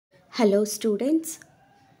Hello students,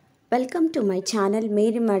 welcome to my channel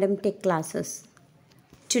Mary Madam Tech Classes.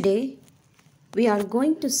 Today we are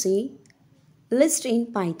going to see list in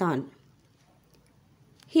Python.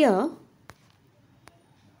 Here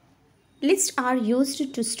lists are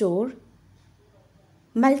used to store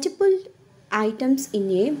multiple items in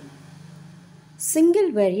a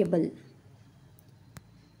single variable.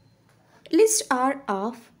 Lists are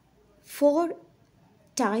of four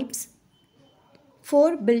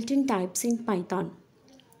built-in types in Python.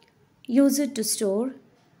 Used to store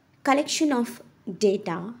collection of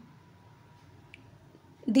data.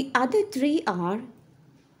 The other three are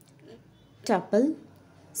tuple,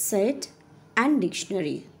 set, and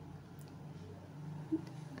dictionary.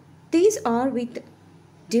 These are with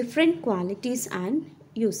different qualities and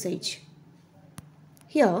usage.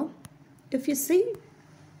 Here, if you see,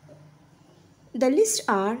 the lists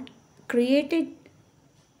are created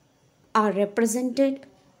or represented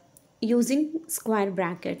using square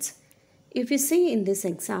brackets. If you see in this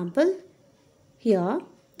example, here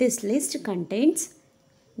this list contains,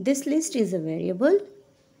 this list is a variable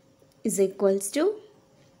is equals to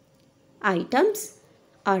items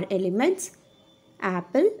or elements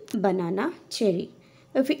apple, banana, cherry.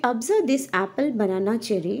 If we observe this apple, banana,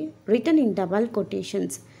 cherry written in double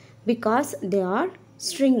quotations because they are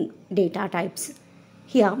string data types.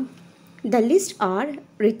 Here the lists are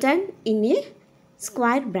written in a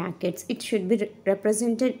square brackets. It should be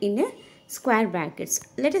represented in a square brackets.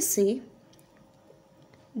 Let us see.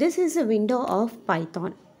 This is a window of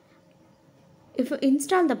Python. If you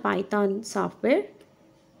install the Python software,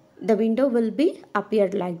 the window will be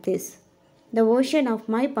appeared like this. The version of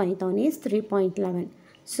my Python is 3.11.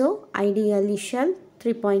 So ideally shell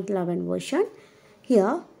 3.11 version.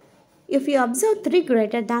 Here, if you observe three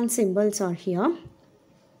greater than symbols are here.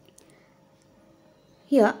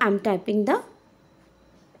 Here I am typing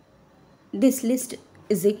this list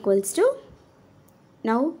is equals to,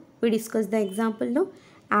 now we discuss the example now,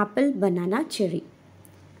 apple, banana, cherry,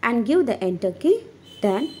 and give the enter key.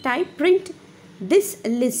 Then type print this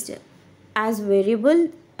list as variable.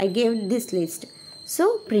 I gave this list,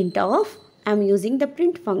 so print off. I am using the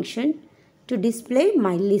print function to display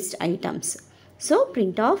my list items. So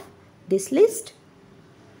print off this list.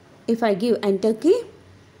 If I give enter key,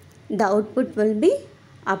 the output will be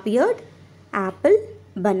appeared apple,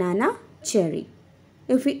 banana, cherry.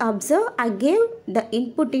 If we observe, I gave the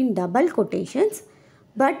input in double quotations,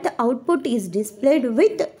 but the output is displayed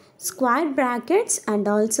with square brackets and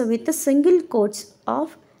also with the single quotes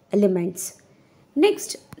of elements.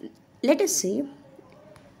 Next, let us see.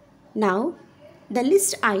 Now, the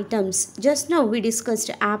list items, just now we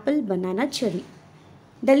discussed apple, banana, cherry.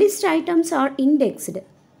 The list items are indexed.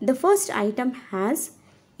 The first item has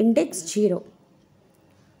index 0.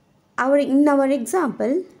 In our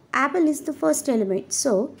example, apple is the first element,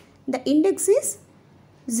 so the index is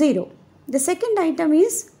 0. The second item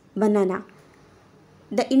is banana.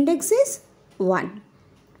 The index is 1.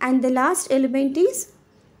 And the last element is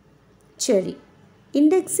cherry.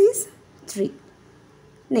 Index is 3.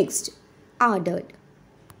 Next, ordered.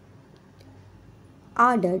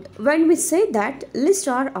 Ordered. When we say that lists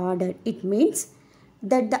are ordered, it means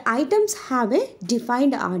that the items have a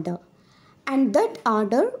defined order and that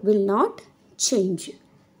order will not change.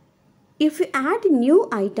 If you add new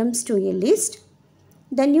items to a list,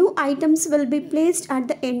 the new items will be placed at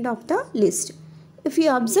the end of the list. If you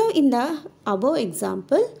observe in the above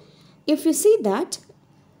example, if you see that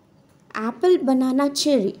apple, banana,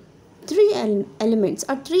 cherry, three elements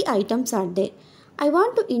or three items are there. I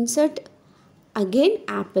want to insert again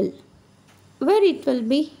apple. Where it will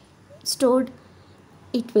be stored?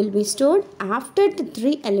 It will be stored after the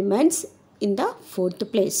three elements in the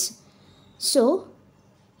fourth place. So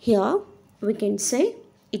here we can say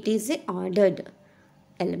it is a ordered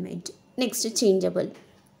element. Next, changeable.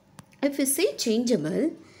 If you say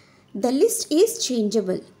changeable, the list is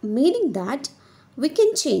changeable, meaning that we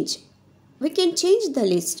can change the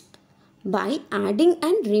list by adding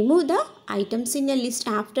and remove the items in a list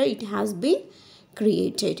after it has been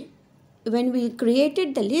created. When we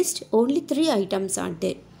created the list, only 3 items are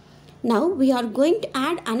there. Now we are going to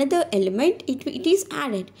add another element. It is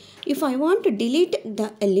added. If I want to delete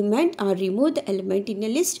the element or remove the element in a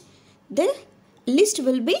list, the list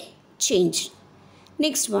will be changed.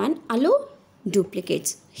 Next one, allow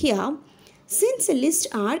duplicates. Here, since lists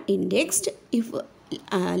are indexed, if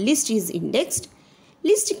a list is indexed,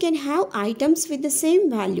 list can have items with the same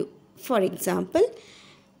value. For example,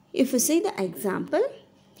 if you see the example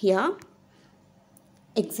here,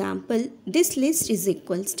 example, this list is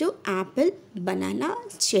equals to apple, banana,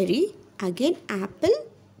 cherry, again apple,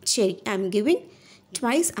 cherry. I am giving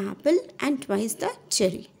twice apple and twice the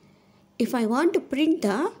cherry. If I want to print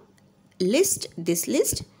the list, this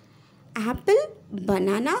list, apple,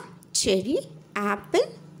 banana, cherry,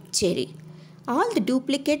 apple, cherry. All the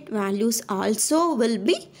duplicate values also will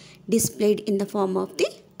be displayed in the form of the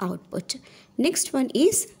output. Next one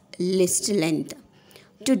is list length.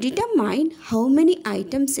 To determine how many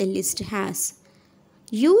items a list has,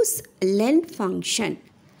 use length function.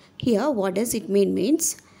 Here what does it mean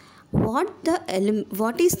means what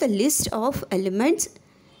is the list of elements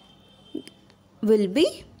will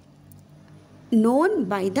be known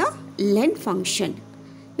by the length function.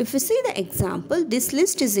 If you see the example, this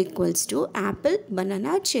list is equals to apple,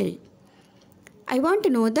 banana, cherry. I want to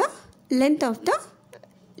know the length of the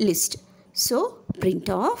list. So print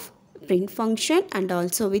function and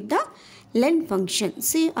also with the length function.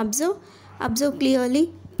 See, observe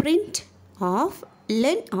clearly, print of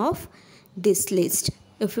length of this list.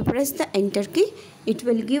 If you press the enter key, it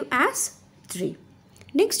will give as 3.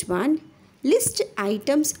 Next one, list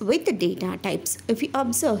items with data types. If you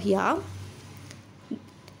observe here,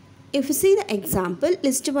 if you see the example,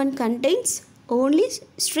 list 1 contains only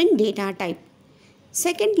string data type.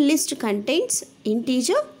 Second list contains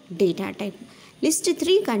integer data type. List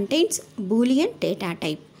 3 contains boolean data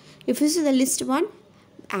type. If you see the list 1,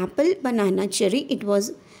 apple, banana, cherry, it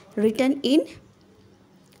was written in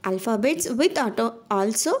alphabets with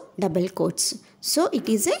also double quotes. So it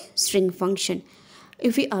is a string function.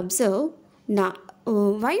 If we observe now,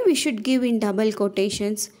 why we should give in double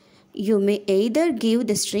quotations? You may either give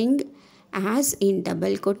the string as in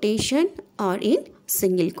double quotation or in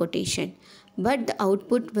single quotation, but the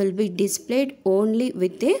output will be displayed only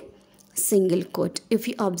with a single quote. If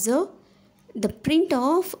you observe the print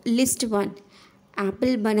of list 1,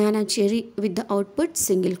 apple, banana, cherry, with the output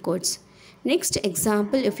single quotes. Next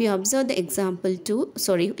example, if you observe the example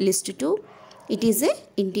list 2, it is a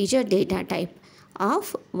integer data type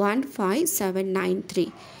of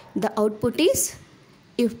 15793. The output is,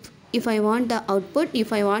 if I want the output,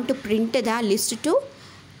 if I want to print the list 2,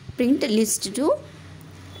 print list 2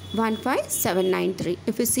 15793.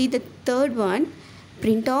 If you see the third one,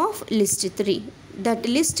 print of list 3. That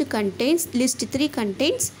list 3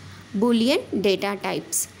 contains boolean data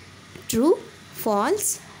types, true,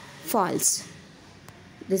 false, false.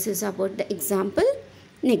 This is about the example.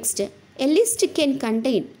 Next, a list can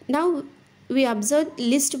contain, now we observe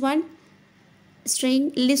list 1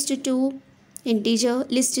 string, list 2 integer,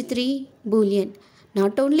 list 3 boolean.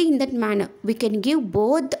 Not only in that manner, we can give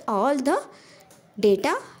both all the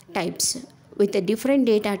data types. With the different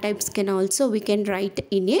data types can also we can write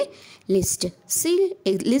in a list. See,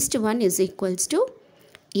 list 1 is equals to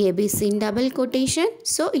ABC in double quotation.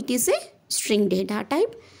 So it is a string data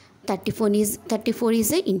type. 34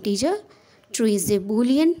 is a integer, true is a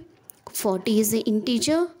boolean, 40 is a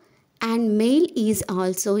integer, and male is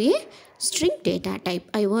also a string data type.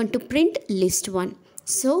 I want to print list 1.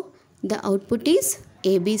 So the output is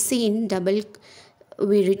ABC in double,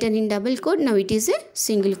 we written in double quote. Now it is a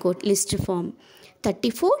single quote list form.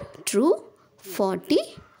 34 true, 40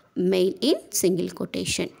 male in single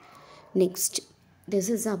quotation. Next, this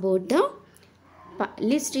is about the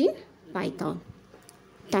list in Python.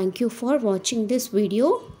 Thank you for watching this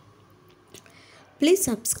video. Please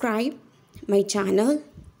subscribe my channel,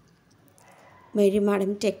 Mary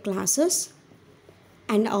Madam Tech Classes,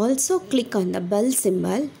 and also click on the bell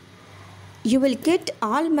symbol. You will get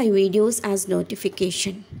all my videos as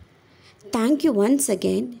notification. Thank you once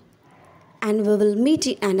again, and we will meet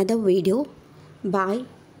in another video. Bye.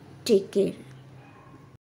 Take care.